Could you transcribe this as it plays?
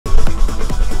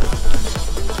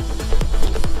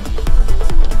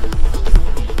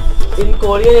in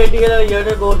Korean ATL a year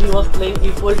ago, he was playing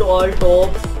equal to all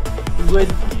tops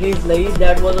with his life.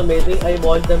 That was amazing. I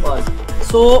watched them all.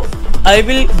 So I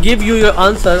will give you your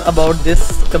answer about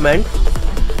this comment.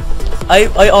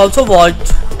 I also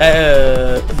watched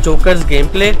Joker's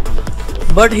gameplay,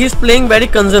 but he's playing very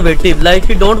conservative, like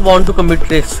he don't want to commit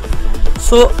risks.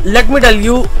 So let me tell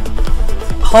you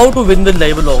how to win the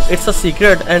live along. It's a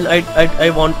secret, and I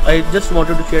just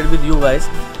wanted to share it with you guys.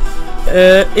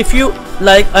 If you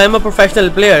like, I am a professional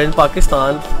player in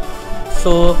Pakistan,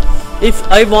 so if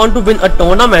I want to win a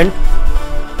tournament,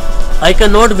 I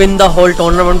cannot win the whole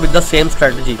tournament with the same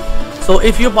strategy. So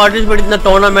if you participate in a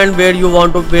tournament where you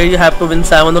have to win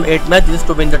 7 or 8 matches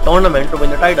to win the tournament, to win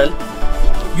the title,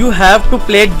 you have to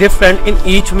play different in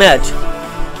each match.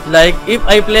 Like if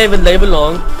I play with live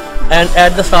along, and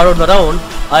at the start of the round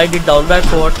I did down back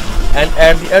 4, and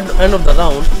at the end of the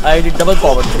round I did double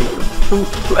forward 3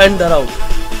 to end the round.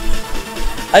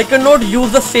 I cannot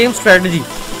use the same strategy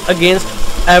against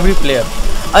every player.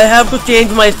 I have to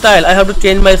change my style, I have to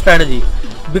change my strategy,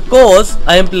 because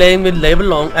I am playing with live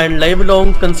along, and live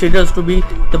along considers to be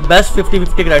the best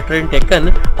 50-50 character in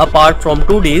Tekken apart from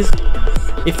 2Ds.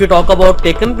 If you talk about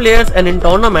Tekken players and in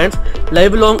tournaments,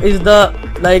 live along is the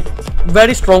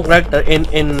very strong character in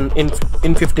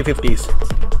 50-50s.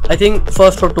 I think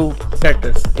first or 2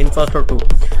 characters in first or 2.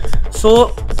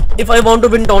 So if I want to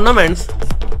win tournaments,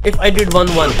 if I did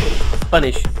 1-1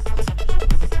 punish,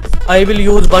 I will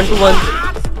use 1-1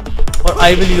 or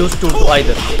I will use 2-2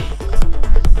 either.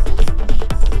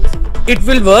 It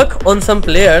will work on some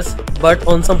players, but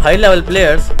on some high level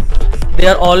players, they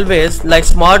are always like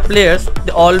smart players,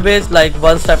 they always like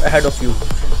 1 step ahead of you.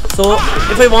 So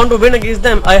if I want to win against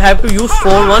them, I have to use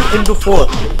 4-1 into 4.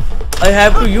 I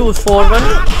have to use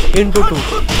 4-1 into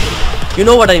 2. You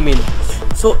know what I mean?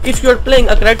 So if you are playing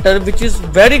a character which is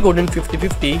very good in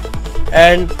 50-50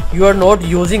 and you are not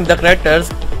using the characters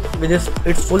with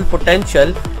its full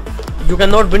potential, you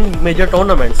cannot win major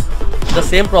tournaments. The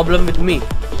same problem with me.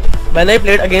 When I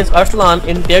played against Ashan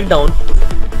in Takedown,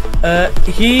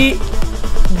 he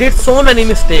did so many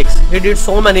mistakes. He did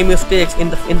so many mistakes in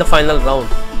the final round,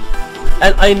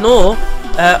 and I know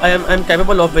I'm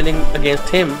capable of winning against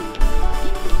him.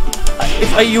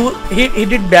 If I use he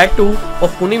did back 2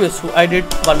 of Kunimitsu, I did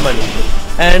 1 money,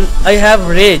 and I have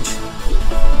rage.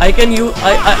 I can use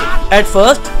at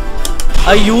first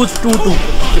I use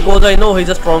 2-2 because I know he's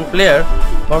a strong player,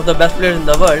 one of the best players in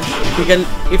the world. He can,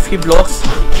 if he blocks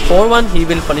 4-1, he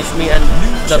will punish me and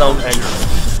the round ends.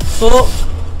 So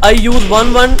I use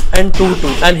 1-1 and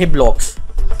 2-2 and he blocks,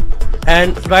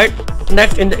 and right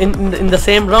next in the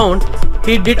same round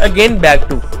he did again back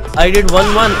 2. I did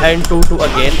 1-1 and 2-2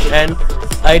 again, and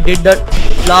I did the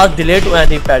last delay 2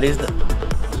 and he parries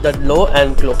the low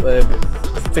and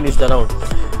finish the round.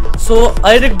 So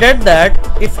I regret that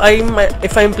if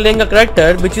I'm playing a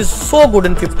character which is so good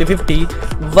in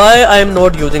 50-50, why I am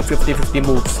not using 50-50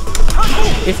 moves.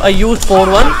 If I use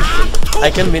 4-1, I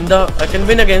can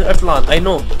win against Ashan, I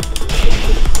know.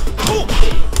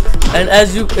 And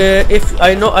as you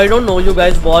I don't know you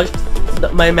guys watched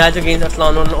my match against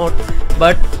Ashan or not,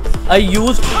 but I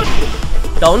used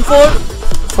down 4,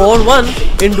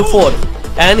 4-1 into 4,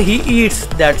 and he eats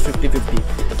that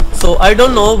 50-50. So I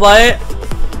don't know why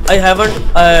I haven't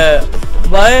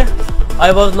why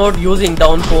I was not using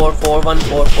down 4, 4-1,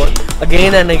 4-4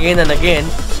 again and again and again.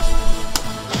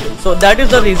 So that is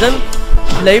the reason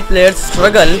live players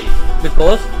struggle,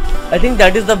 because I think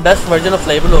that is the best version of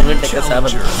live along in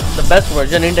Tekken7, the best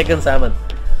version in Tekken7.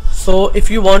 So if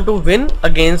you want to win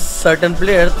against certain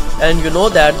players and you know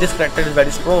that this character is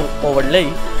very strong over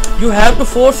live, you have to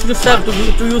force yourself to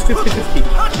use 50-50.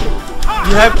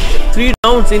 You have 3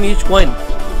 rounds in each coin.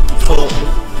 So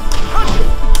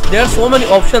there are so many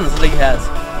options live has.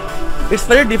 It's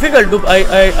very difficult to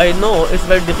I know it's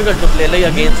very difficult to play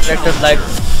live against characters like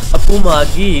Akuma,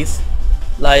 Geese,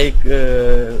 like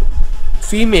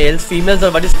females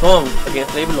are very strong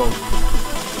against live along,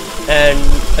 and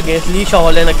against Lee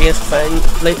Shaolin, against Fang,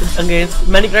 against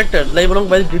many characters. Live along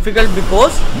very difficult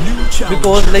because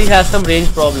he has some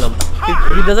range problem.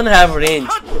 He doesn't have range,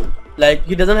 like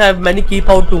he doesn't have many keep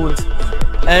out tools,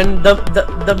 and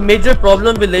the major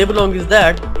problem with live along is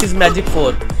that his magic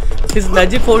 4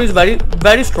 is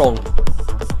very strong,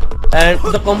 and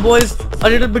the combo is a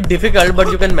little bit difficult,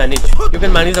 but you can manage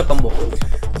the combo.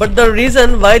 But the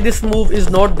reason why this move is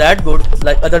not that good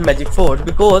like other magic 4s,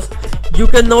 because you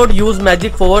cannot use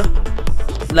magic 4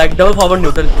 like double forward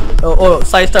neutral or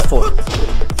side step 4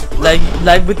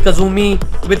 like with Kazumi,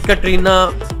 with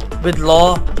Katrina, with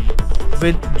Law,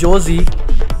 with Josie.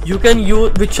 You can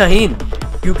use with Shaheen,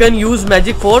 you can use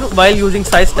magic 4 while using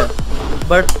side step,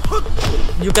 but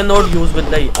you cannot use with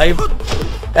Lai.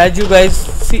 As you guys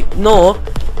know,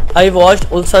 I watched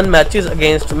Ulsan matches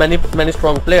against many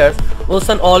strong players.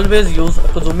 Ulsan always use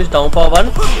Kazumi's down power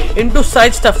 1 into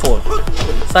side step 4,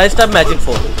 side step magic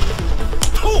 4,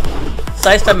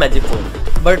 side step magic 4.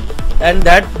 But and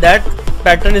that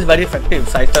pattern is very effective.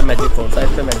 Side step magic 4, side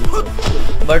step magic 4.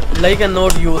 But Lai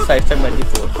cannot use side step magic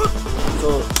 4.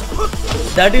 So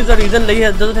that is the reason Lai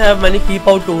doesn't have many keep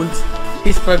out tools.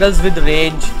 He struggles with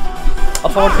range.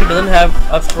 Of course, he doesn't have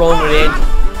a strong range.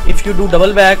 If you do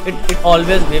double back, it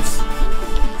always whiffs.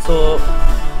 So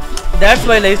that's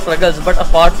why Lai struggles. But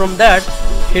apart from that,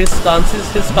 his stance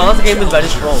game is very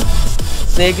strong.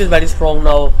 Snake is very strong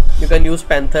now. You can use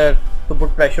Panther to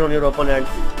put pressure on your opponent,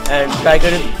 and Tiger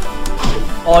is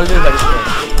always very strong.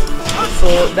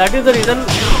 So that is the reason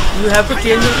you have to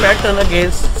change your pattern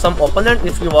against some opponent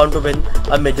if you want to win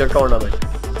a major tournament.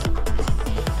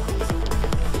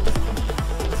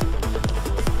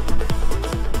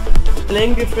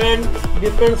 Playing different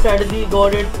strategy,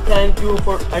 got it. Thank you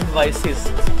for advices.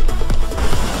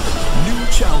 New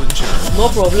challenger. No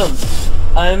problem.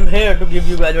 I am here to give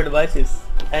you guys advices,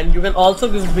 and you can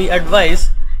also give me advice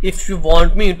if you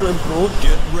want me to improve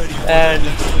and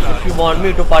if you want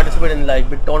me to participate in like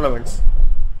big tournaments.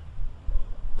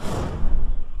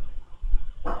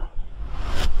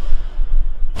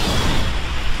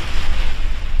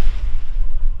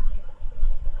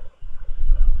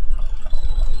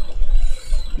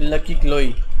 Lucky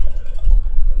Chloe.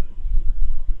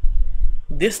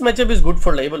 This matchup is good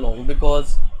for Lai Long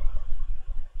because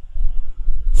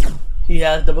he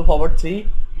has double forward 3,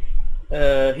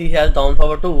 he has down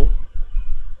power 2.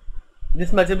 This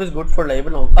matchup is good for Lai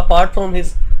Long. Apart from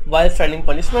his while standing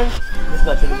punishment, this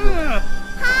matchup is good.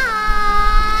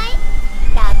 Hi,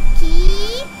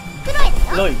 Lucky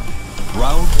Chloe.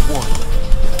 Round 1.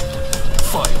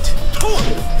 Fight.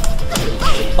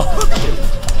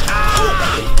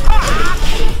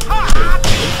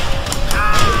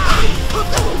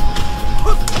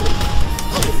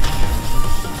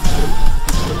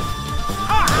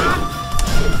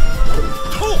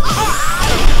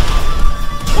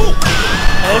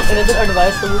 And another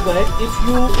advice for you guys: if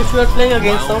you are playing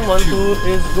against someone who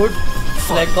is good,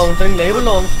 like countering Lai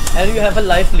Long, and you have a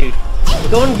life lead,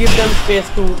 don't give them space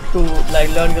to like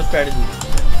learn your strategy.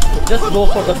 Just go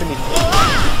for the finish.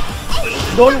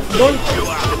 Don't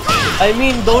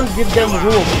give them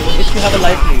room if you have a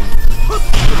life lead.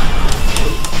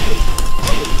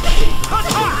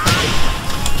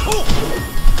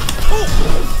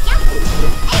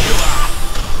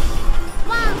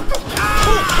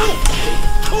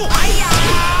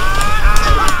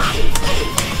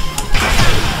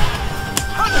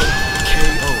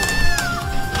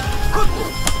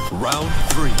 Round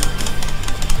 3.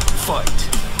 Fight.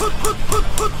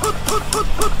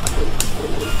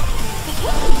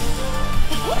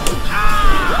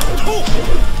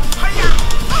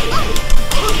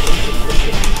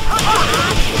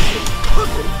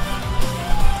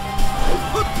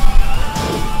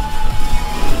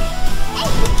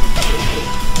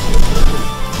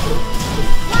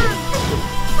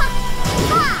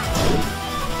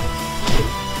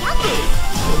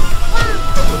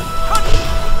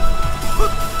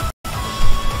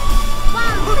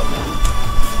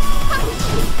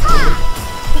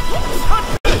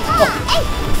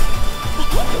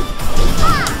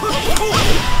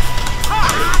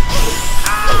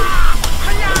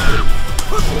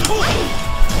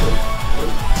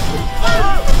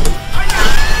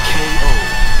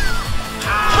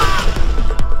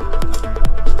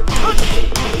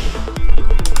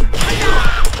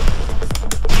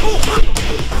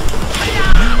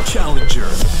 Challenger.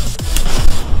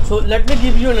 So let me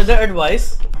give you another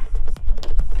advice.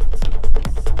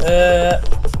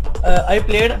 I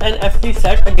played an FT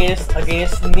set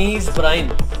against Nee's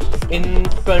Brian in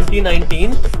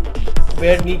 2019,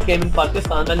 where Nee came in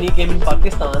Pakistan. The Nee came in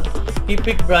Pakistan. He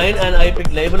picked Brian and I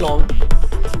picked Lai Long.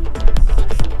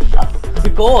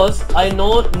 Because I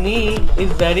know Nee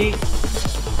is very.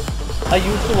 I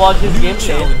used to watch his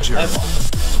gameplay.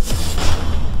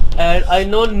 And I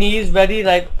know Nee is very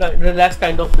like relaxed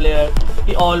kind of player.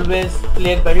 He always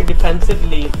played very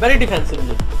defensively.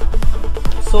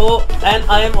 So, and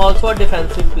I am also a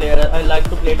defensive player. I like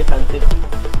to play defensive.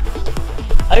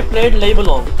 I played Lai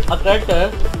Long, a character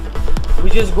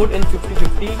which is good in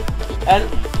 50-50, and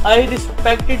I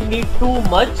respected Nee too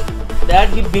much that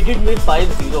he beated me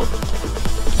 5-0.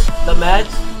 The match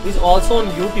is also on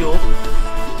YouTube.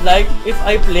 Like if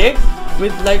I played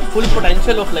with like full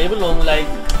potential of Lai Long, like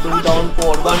 2 down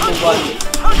 4, 1 to 1,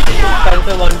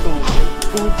 Panther 1 2,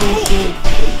 2 2 2,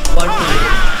 1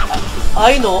 2.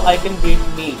 I know I can beat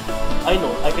Nee. I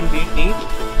know I can beat me,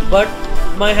 but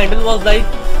my handle was like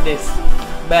this.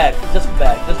 Back, just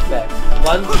back, just back.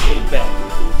 1, back.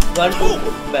 1, 2,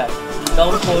 back.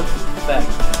 Down 4, back.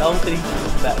 Down 3,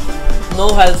 back.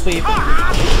 No health sweep.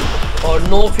 Or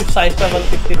no side step on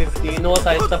 50-50. No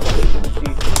side step on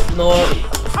 50-50. No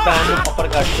spam with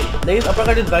uppercut. This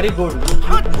uppercut is very good.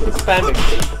 You spam it.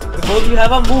 Because you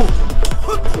have a move.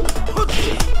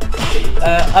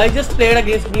 I just played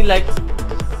against me like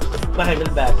my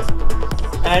handle back.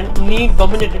 And he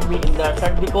dominated me in that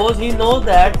set because he knows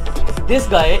that this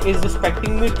guy is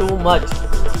respecting me too much,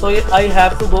 so I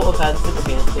have to go offensive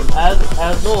against him.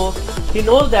 As though he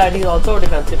knows that he's also a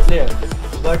defensive player,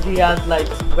 but he has like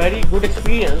very good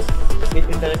experience in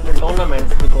international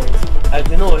tournaments because, as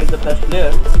you know, he's the best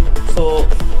player. So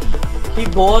he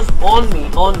goes on me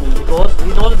because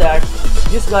he knows that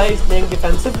this guy is playing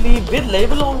defensively with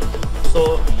label on,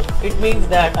 so it means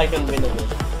that I can win again.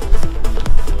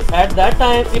 At that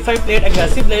time, if I played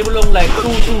aggressive label on like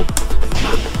 2-2.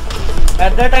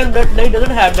 At that time, that he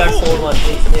doesn't have that 4-1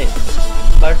 thing.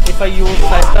 But if I use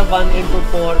sidestep 1 into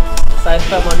 4,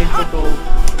 sidestep 1 into 2,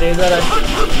 razor rush,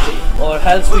 or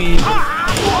hell sweep,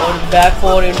 or back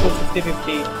 4 into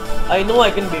 50-50, I know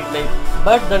I can beat Lay.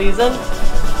 But the reason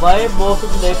why most of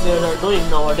the Lay players are doing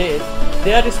nowadays,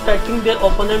 they are respecting their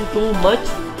opponent too much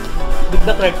with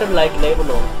the character like Lay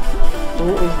Below,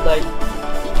 who is like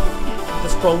the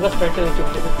strongest character in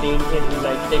 50-15 in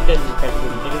like Tekken category.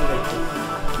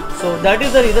 So that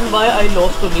is the reason why I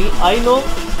lost to Lee. I know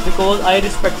because I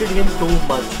respected him too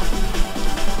much.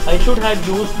 I should have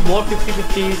used more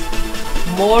 50-50s,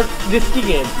 more risky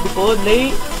games because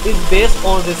Lee is based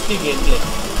on risky gameplay.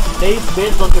 Lee is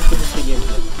based on 50-50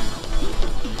 gameplay.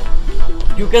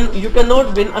 You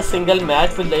cannot win a single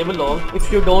match with Lay Long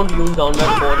if you don't use downward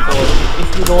forward core,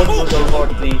 if you don't use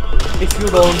downward 3, if you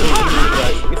don't use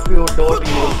rush, if you don't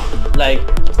use like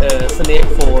Snake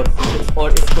 4, or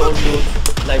if you don't use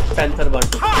like Panther 1.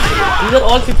 These are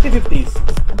all 50-50s.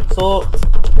 So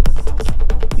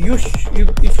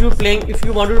if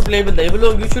you wanted to play with Lay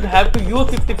Long, you should have to use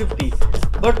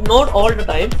 50-50, but not all the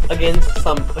time against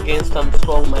some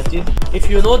strong matches. If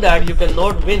you know that you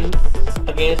cannot win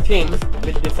against him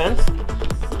with defense,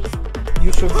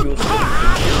 you should use it.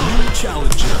 New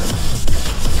challenger.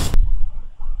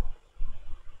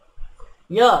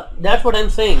 Yeah, that's what I'm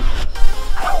saying.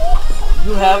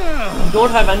 You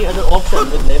don't have any other option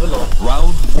with Lay Long.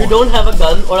 Round 1. You don't have a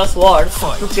gun or a sword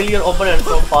Fight. to kill your opponent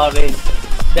from far range.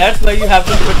 That's why you have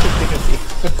to put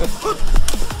 50-50.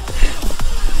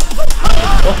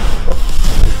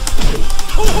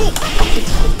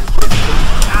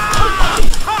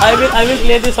 I will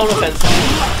play this on offense.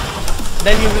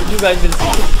 Then you guys will see.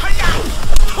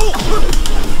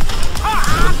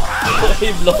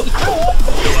 He blocked.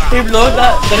 He blocked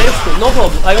the rest. No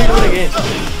problem. I will do it again.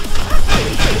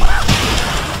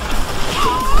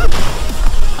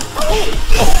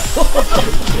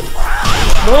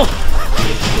 No.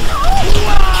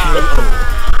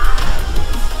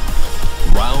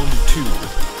 Round 2.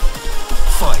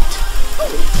 Fight.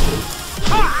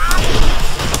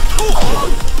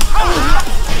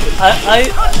 I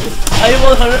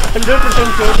was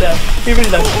 100% sure that he will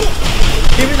duck.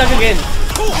 He will duck again.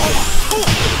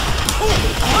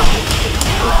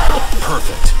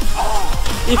 Perfect.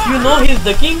 If you know he's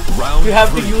ducking, Round you have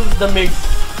to 3. use the mid.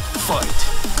 Fight.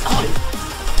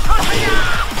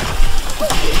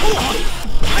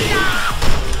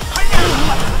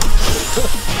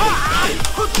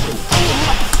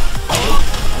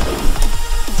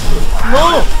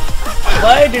 No!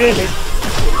 Why didn't it?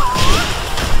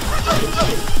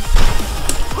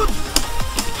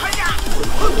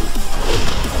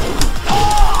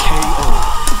 KO.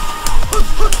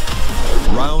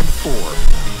 Round 4.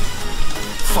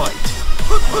 Fight.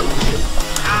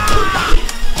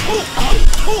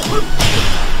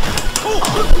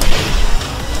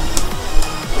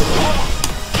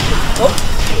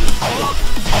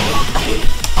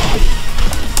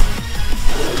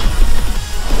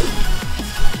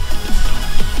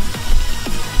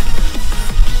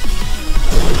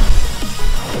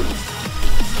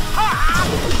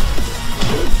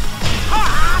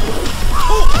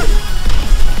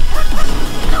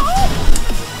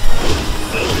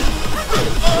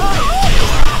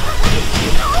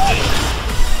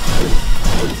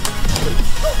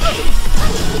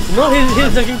 No,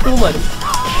 he's ducking too much.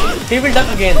 He will duck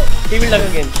again. He will duck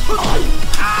again.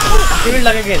 He will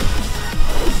duck again.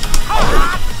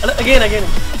 Again.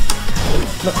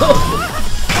 No.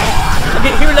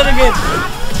 Okay, he will duck again.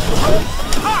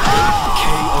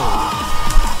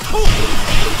 KO.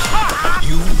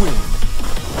 You win.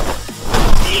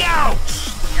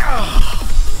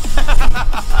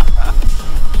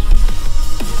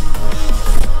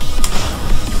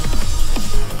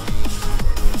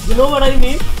 telling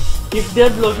me if they are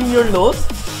blocking your lows,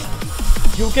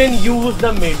 you can use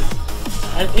the mids,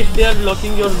 and if they are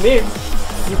blocking your mids,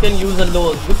 you can use the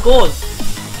lows. Because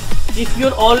if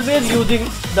you're always using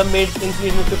the mids in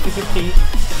 50-50,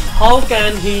 how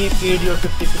can he eat your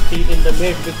 50-50 in the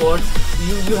mid? Because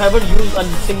you haven't used a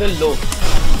single low.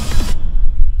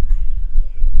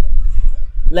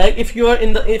 Like if you are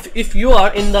in the if you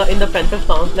are in the panther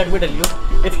stance, let me tell you,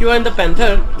 if you are in the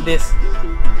panther, this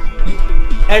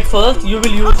at first you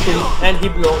will use kill and he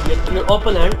block your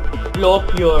opponent block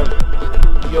your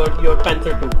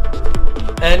panther too,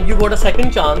 and you got a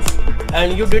second chance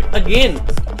and you did again,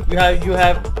 you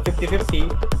have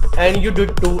 50-50 and you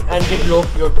did 2 and he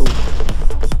blocked your 2,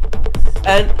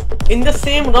 and in the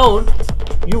same round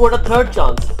you got a third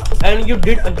chance and you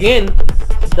did again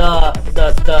the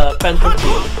panther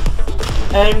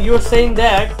 2, and you're saying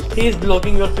that he is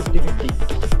blocking your 50-50.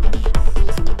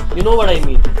 You know what I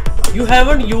mean? You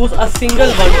haven't used a single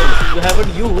one. You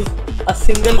haven't used a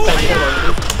single panther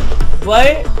one.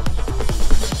 Why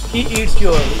he eats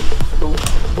your 2?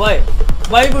 Why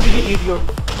would he eat your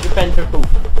panther 2?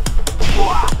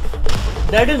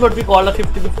 That is what we call a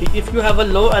 50-50. If you have a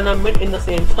low and a mid in the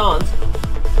same stance,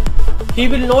 he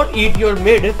will not eat your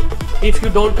mid if you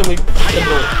don't commit the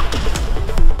low.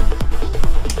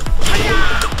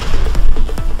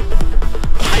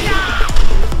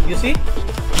 You see?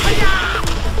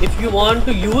 If you want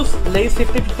to use lace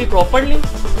 50-50 properly,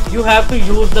 you have to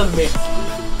use the mid.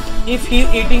 If he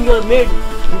is eating your mid,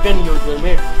 you can use your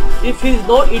mid. If he is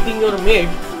not eating your mid,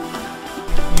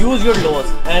 use your lows.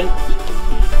 And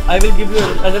I will give you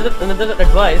another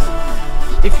advice.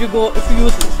 If you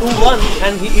use 2-1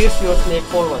 and he eats your snake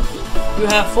 4-1, you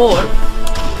have 4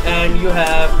 and you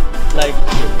have like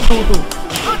 2-2,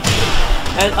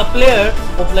 and a player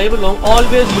of live along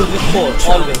always uses 4,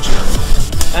 always,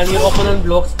 and your opponent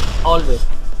blocks always.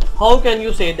 How can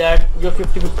you say that your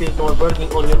 50-50 is not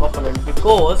working on your opponent?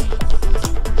 Because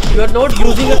you are not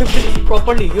using a 50-50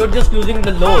 properly, you are just using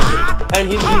the lows and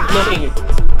he's blocking it.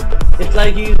 It's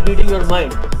like he is reading your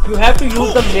mind. You have to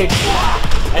use the mids,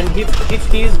 and if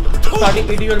he is starting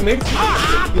eating your mids,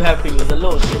 you have to use the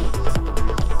lows.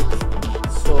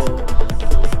 So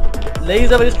Lei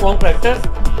is a very strong character.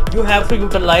 You have to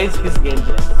utilize his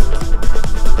gameplay.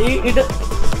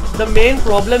 The main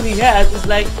problem he has is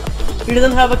like he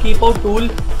doesn't have a keep out tool.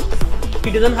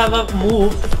 He doesn't have a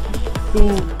move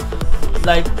to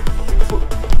like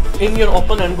in your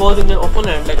opponent, goes in your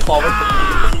opponent like forward.